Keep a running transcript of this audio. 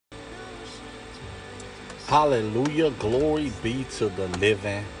Hallelujah. Glory be to the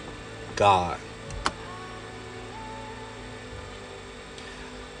living God.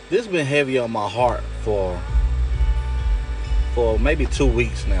 This has been heavy on my heart for maybe 2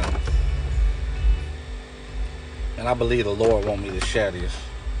 weeks now. And I believe the Lord wants me to share this.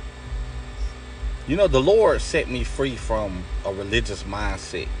 You know, the Lord set me free from a religious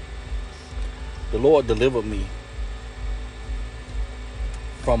mindset. The Lord delivered me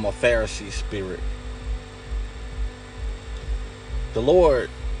from a Pharisee spirit. The Lord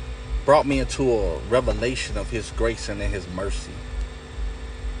brought me into a revelation of His grace and His mercy.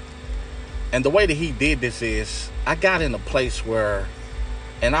 And the way that He did this is, I got in a place where,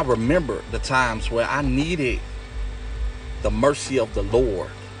 and I remember the times where I needed the mercy of the Lord.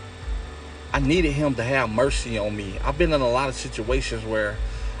 I needed Him to have mercy on me. I've been in a lot of situations where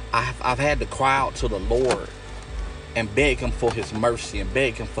I've had to cry out to the Lord and beg Him for His mercy and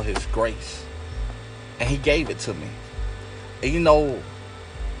beg Him for His grace. And He gave it to me. And you know,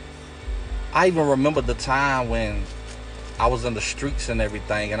 I even remember the time when I was in the streets and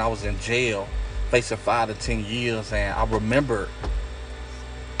everything, and I was in jail facing 5 to 10 years, and I remember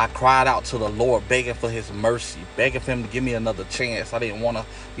I cried out to the Lord, begging for His mercy, begging for Him to give me another chance. I didn't want to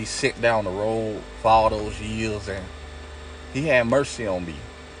be sent down the road for all those years, and He had mercy on me.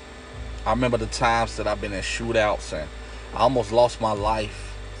 I remember the times that I've been in shootouts and I almost lost my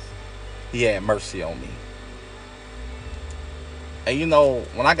life. He had mercy on me. And you know,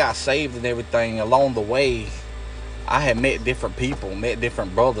 when I got saved and everything, along the way, I had met different people, met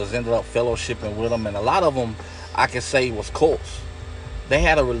different brothers, ended up fellowshipping with them, and a lot of them I can say was cults. They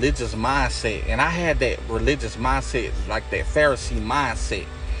had a religious mindset, and I had that religious mindset, like that Pharisee mindset.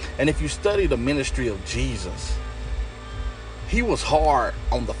 And if you study the ministry of Jesus, He was hard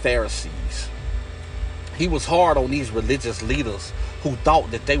on the Pharisees. He was hard on these religious leaders who thought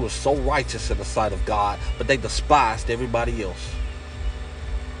that they were so righteous in the sight of God, but they despised everybody else.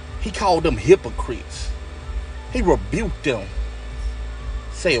 He called them hypocrites. He rebuked them,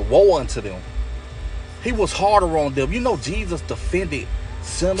 said woe unto them. He was harder on them. You know, Jesus defended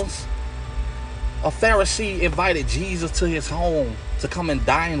sinners. A Pharisee invited Jesus to his home to come and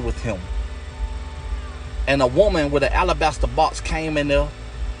dine with him. And a woman with an alabaster box came in there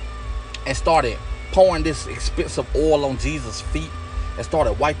and started pouring this expensive oil on Jesus' feet and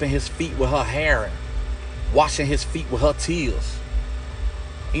started wiping His feet with her hair and washing His feet with her tears.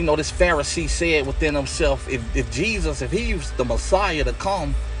 You know, this Pharisee said within himself, if Jesus, if He's the Messiah to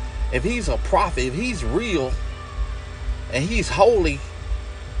come, if He's a prophet, if He's real and He's holy,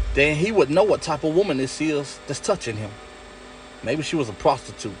 then He would know what type of woman this is that's touching Him. Maybe she was a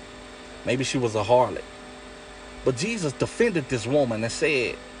prostitute. Maybe she was a harlot. But Jesus defended this woman and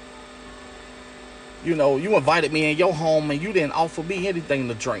said, you know, you invited me in your home and you didn't offer me anything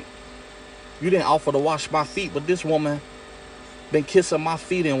to drink. You didn't offer to wash my feet, but this woman been kissing my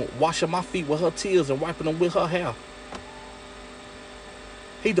feet and washing my feet with her tears and wiping them with her hair.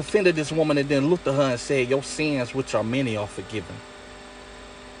 He defended this woman and then looked at her and said, your sins, which are many, are forgiven.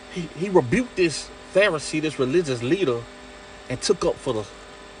 He rebuked this Pharisee, this religious leader, and took up for the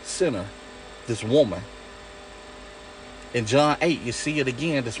sinner, this woman. In John 8, you see it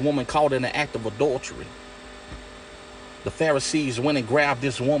again, this woman caught in the act of adultery. The Pharisees went and grabbed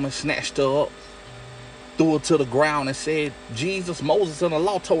this woman, snatched her up, threw her to the ground and said, Jesus, Moses, and the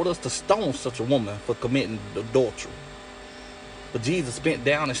law told us to stone such a woman for committing adultery. But Jesus bent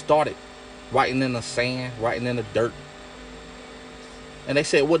down and started writing in the sand, writing in the dirt. And they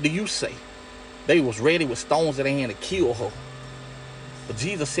said, what do you say? They was ready with stones in their hand to kill her. But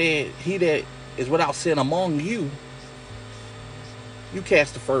Jesus said, he that is without sin among you, you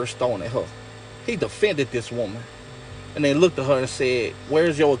cast the first stone at her. He defended this woman. And they looked at her and said,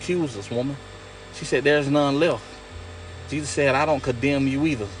 where's your accusers, woman? She said, there's none left. Jesus said, I don't condemn you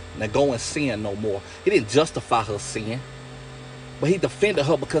either. Now go and sin no more. He didn't justify her sin. But He defended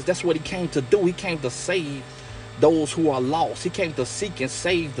her because that's what He came to do. He came to save those who are lost. He came to seek and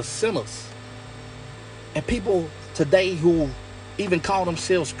save the sinners. And people today who even call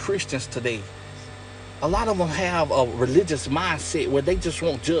themselves Christians today, a lot of them have a religious mindset where they just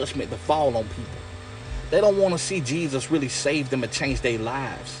want judgment to fall on people. They don't want to see Jesus really save them and change their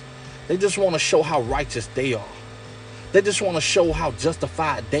lives. They just want to show how righteous they are. They just want to show how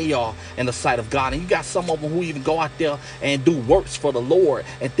justified they are in the sight of God. And you got some of them who even go out there and do works for the Lord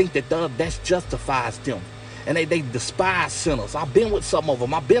and think that that justifies them. And they despise sinners. I've been with some of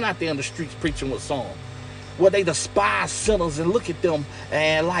them. I've been out there in the streets preaching with some, where they despise sinners and look at them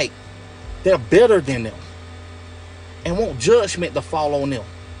and like they're better than them and want judgment to fall on them.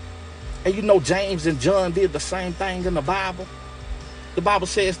 And you know, James and John did the same thing in the Bible. The Bible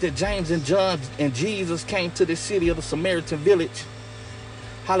says that James and John and Jesus came to the city of the Samaritan village.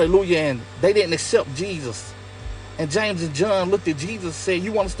 Hallelujah. And they didn't accept Jesus. And James and John looked at Jesus and said,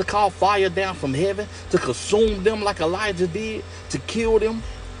 you want us to call fire down from heaven to consume them like Elijah did, to kill them?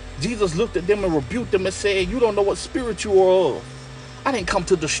 Jesus looked at them and rebuked them and said, you don't know what spirit you are of. I didn't come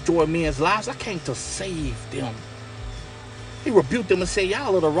to destroy men's lives. I came to save them. He rebuked them and said,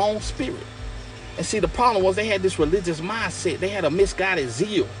 y'all are the wrong spirit. And see, the problem was they had this religious mindset. They had a misguided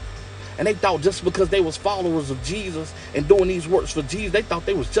zeal. And they thought just because they was followers of Jesus and doing these works for Jesus, they thought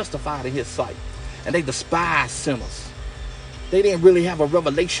they was justified in his sight. And they despised sinners. They didn't really have a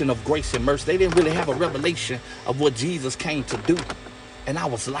revelation of grace and mercy. They didn't really have a revelation of what Jesus came to do. And I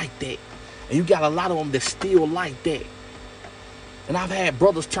was like that. And you got a lot of them that still like that. And I've had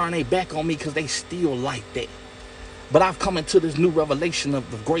brothers turn their back on me because they still like that. But I've come into this new revelation of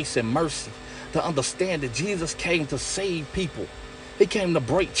the grace and mercy to understand that Jesus came to save people. He came to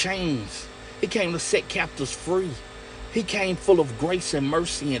break chains. He came to set captives free. He came full of grace and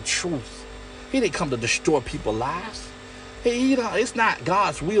mercy and truth. He didn't come to destroy people's lives. It's not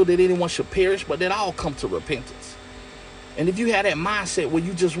God's will that anyone should perish, but that all come to repentance. And if you have that mindset where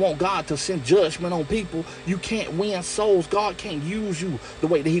you just want God to send judgment on people, you can't win souls. God can't use you the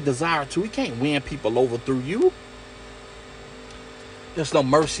way that he desired to. He can't win people over through you. There's no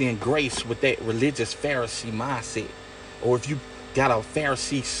mercy and grace with that religious Pharisee mindset. Or if you got a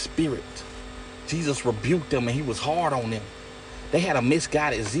Pharisee spirit. Jesus rebuked them and he was hard on them. They had a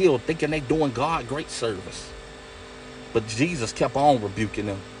misguided zeal thinking they doing God great service. But Jesus kept on rebuking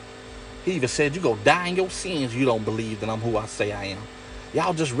them. He even said, you go die in your sins. You don't believe that I'm who I say I am.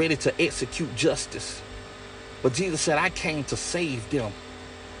 Y'all just ready to execute justice. But Jesus said, I came to save them.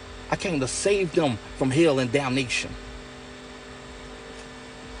 I came to save them from hell and damnation.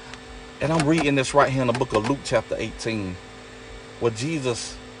 And I'm reading this right here in the book of Luke chapter 18, where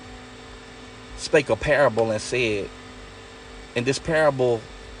Jesus spake a parable and said, and this parable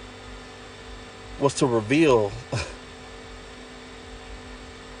was to reveal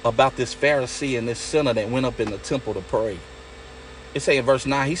about this Pharisee and this sinner that went up in the temple to pray. It say in verse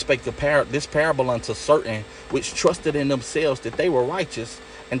 9, he spake this parable unto certain which trusted in themselves that they were righteous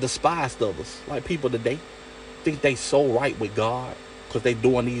and despised others. Like people today think they so right with God because they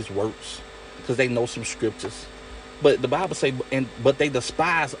doing these works, because they know some scriptures. But the Bible say, but they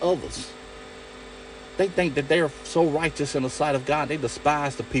despise others. They think that they're so righteous in the sight of God, they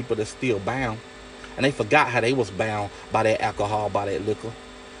despise the people that's still bound. And they forgot how they was bound by that alcohol, by that liquor.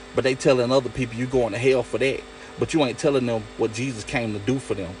 But they telling other people you going to hell for that. But you ain't telling them what Jesus came to do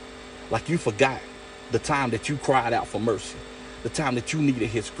for them. Like you forgot the time that you cried out for mercy. The time that you needed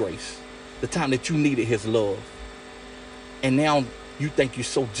his grace. The time that you needed his love. And now you think you're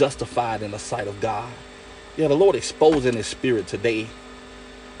so justified in the sight of God. Yeah, the Lord exposing his spirit today.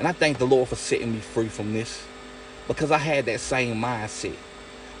 And I thank the Lord for setting me free from this. Because I had that same mindset.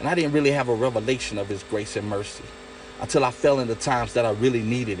 And I didn't really have a revelation of his grace and mercy until I fell into times that I really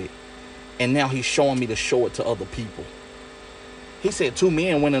needed it. And now he's showing me to show it to other people. He said 2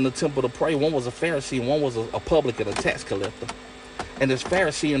 men went in the temple to pray. One was a Pharisee and one was a publican, a tax collector. And this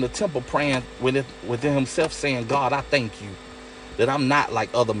Pharisee in the temple praying within himself saying, God, I thank you that I'm not like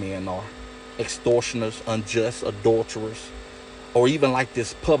other men are. Extortioners, unjust, adulterers, or even like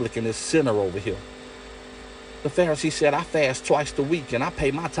this publican, this sinner over here. The Pharisee said, I fast twice a week and I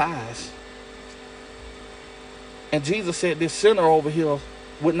pay my tithes. And Jesus said this sinner over here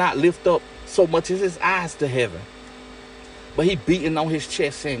would not lift up so much as his eyes to heaven. But he beating on his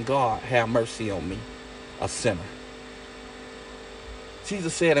chest saying, God, have mercy on me, a sinner.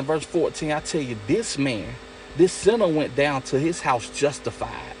 Jesus said in verse 14, I tell you, this man, this sinner went down to his house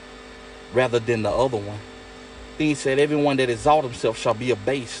justified rather than the other one. Then he said, everyone that exalts himself shall be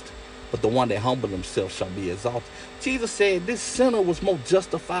abased, but the one that humbles himself shall be exalted. Jesus said this sinner was more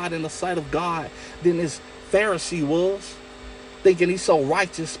justified in the sight of God than this Pharisee was, thinking he's so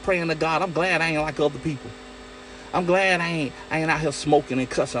righteous, praying to God, I'm glad I ain't like other people. I'm glad I ain't out here smoking and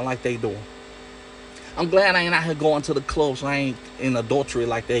cussing like they doing. I'm glad I ain't out here going to the clubs. I ain't in adultery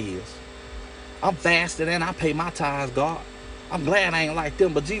like they is. I'm fasting and I pay my tithes, God. I'm glad I ain't like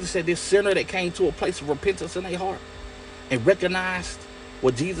them. But Jesus said this sinner that came to a place of repentance in their heart and recognized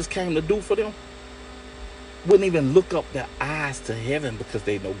what Jesus came to do for them wouldn't even look up their eyes to heaven because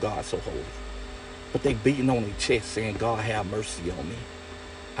they know God so holy. But they beating on their chest saying, God, have mercy on me.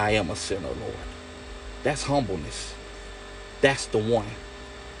 I am a sinner, Lord. That's humbleness. That's the one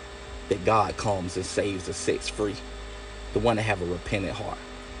that God comes and saves and sets free. The one that have a repentant heart.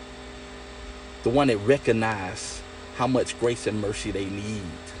 The one that recognize how much grace and mercy they need.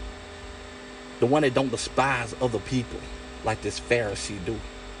 The one that don't despise other people. like this Pharisee do,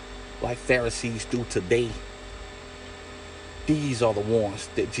 like Pharisees do today. These are the ones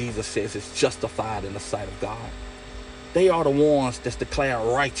that Jesus says is justified in the sight of God. They are the ones that's declared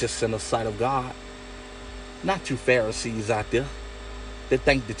righteous in the sight of God. Not you Pharisees out there that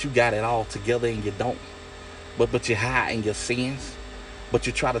think that you got it all together and you don't. But you hide in your sins. But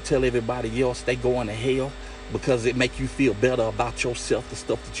you try to tell everybody else they going to hell because it make you feel better about yourself, the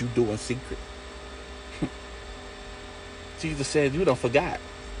stuff that you do in secret. Jesus said, you don't forgot.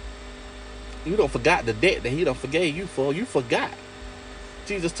 You don't forgot the debt that he done forgave you for. You forgot.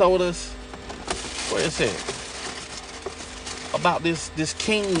 Jesus told us, where is it? About this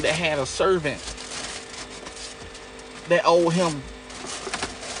king that had a servant that owed him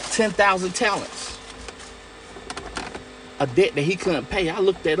 10,000 talents. A debt that he couldn't pay. I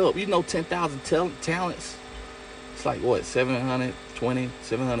looked that up. You know 10,000 talents? It's like what,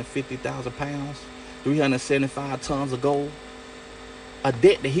 750,000 pounds? 375 tons of gold. A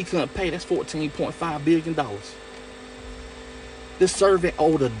debt that he couldn't pay, that's $14.5 billion. This servant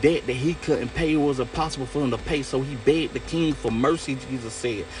owed a debt that he couldn't pay. It was impossible for him to pay, so he begged the king for mercy, Jesus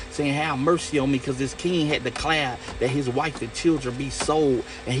said, saying, have mercy on me, because this king had declared that his wife and children be sold,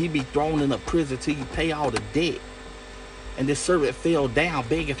 and he be thrown in a prison till he pay all the debt. And this servant fell down,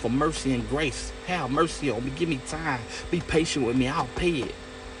 begging for mercy and grace. Have mercy on me, give me time, be patient with me, I'll pay it.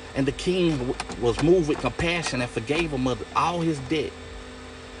 And the king was moved with compassion and forgave him of all his debt.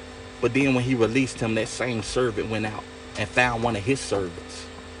 But then when he released him, that same servant went out and found one of his servants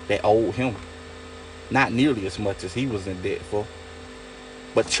that owed him not nearly as much as he was in debt for,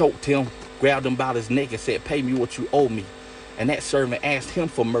 but choked him, grabbed him by his neck and said, pay me what you owe me. And that servant asked him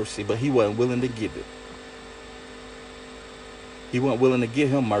for mercy, but he wasn't willing to give it. He wasn't willing to give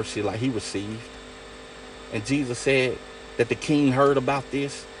him mercy like he received. And Jesus said that the king heard about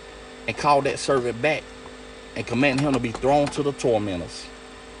this and called that servant back and commanded him to be thrown to the tormentors.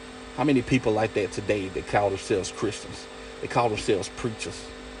 How many people like that today that call themselves Christians? They call themselves preachers.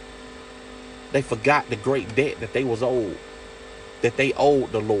 They forgot the great debt that they was owed, that they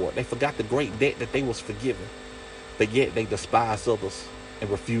owed the Lord. They forgot the great debt that they was forgiven, but yet they despise others and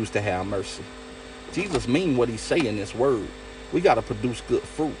refuse to have mercy. Jesus mean what he say in this word. We got to produce good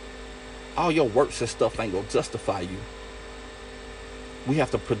fruit. All your works and stuff ain't gonna justify you. We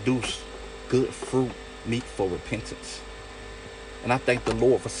have to produce good fruit, meet for repentance. And I thank the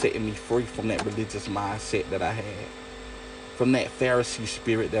Lord for setting me free from that religious mindset that I had, from that Pharisee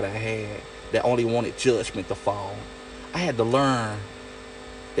spirit that I had, that only wanted judgment to fall. I had to learn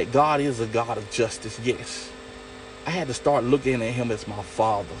that God is a God of justice, yes. I had to start looking at him as my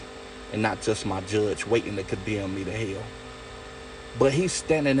father and not just my judge waiting to condemn me to hell. But he's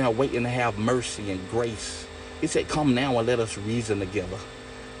standing there waiting to have mercy and grace. He said, come now and let us reason together.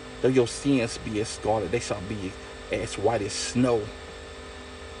 Though your sins be as scarlet, they shall be as white as snow.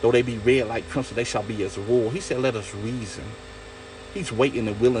 Though they be red like crimson, they shall be as wool. He said, let us reason. He's waiting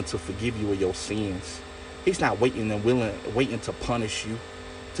and willing to forgive you of your sins. He's not waiting and waiting to punish you,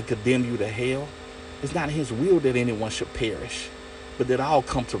 to condemn you to hell. It's not his will that anyone should perish, but that all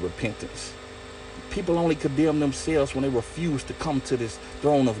come to repentance. People only condemn themselves when they refuse to come to this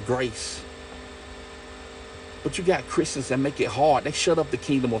throne of grace. But you got Christians that make it hard. They shut up the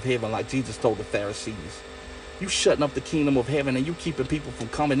kingdom of heaven like Jesus told the Pharisees. You shutting up the kingdom of heaven and you keeping people from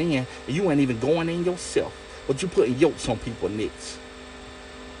coming in, and you ain't even going in yourself, but you putting yokes on people's necks.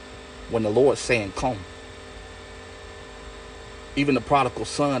 When the Lord's saying, come. Even the prodigal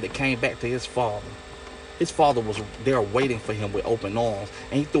son that came back to his father was there waiting for him with open arms,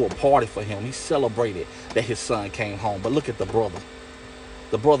 and he threw a party for him. He celebrated that his son came home. But look at the brother.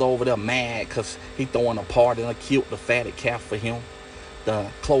 The brother over there mad because he throwing a party and killed the fatted calf for him,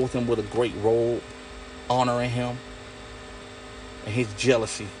 clothed him with a great robe, honoring him, and his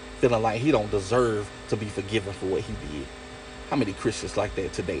jealousy, feeling like he don't deserve to be forgiven for what he did. How many Christians like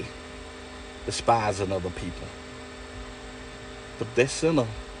that today? Despising other people. That sinner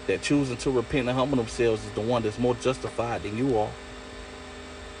that choosing to repent and humble themselves is the one that's more justified than you are.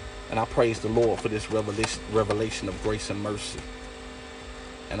 And I praise the Lord for this revelation of grace and mercy.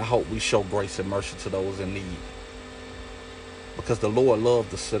 And I hope we show grace and mercy to those in need. Because the Lord loves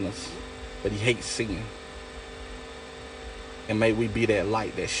the sinners, but he hates sin. And may we be that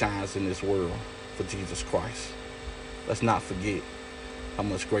light that shines in this world for Jesus Christ. Let's not forget how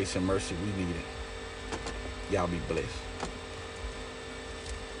much grace and mercy we needed. Y'all be blessed.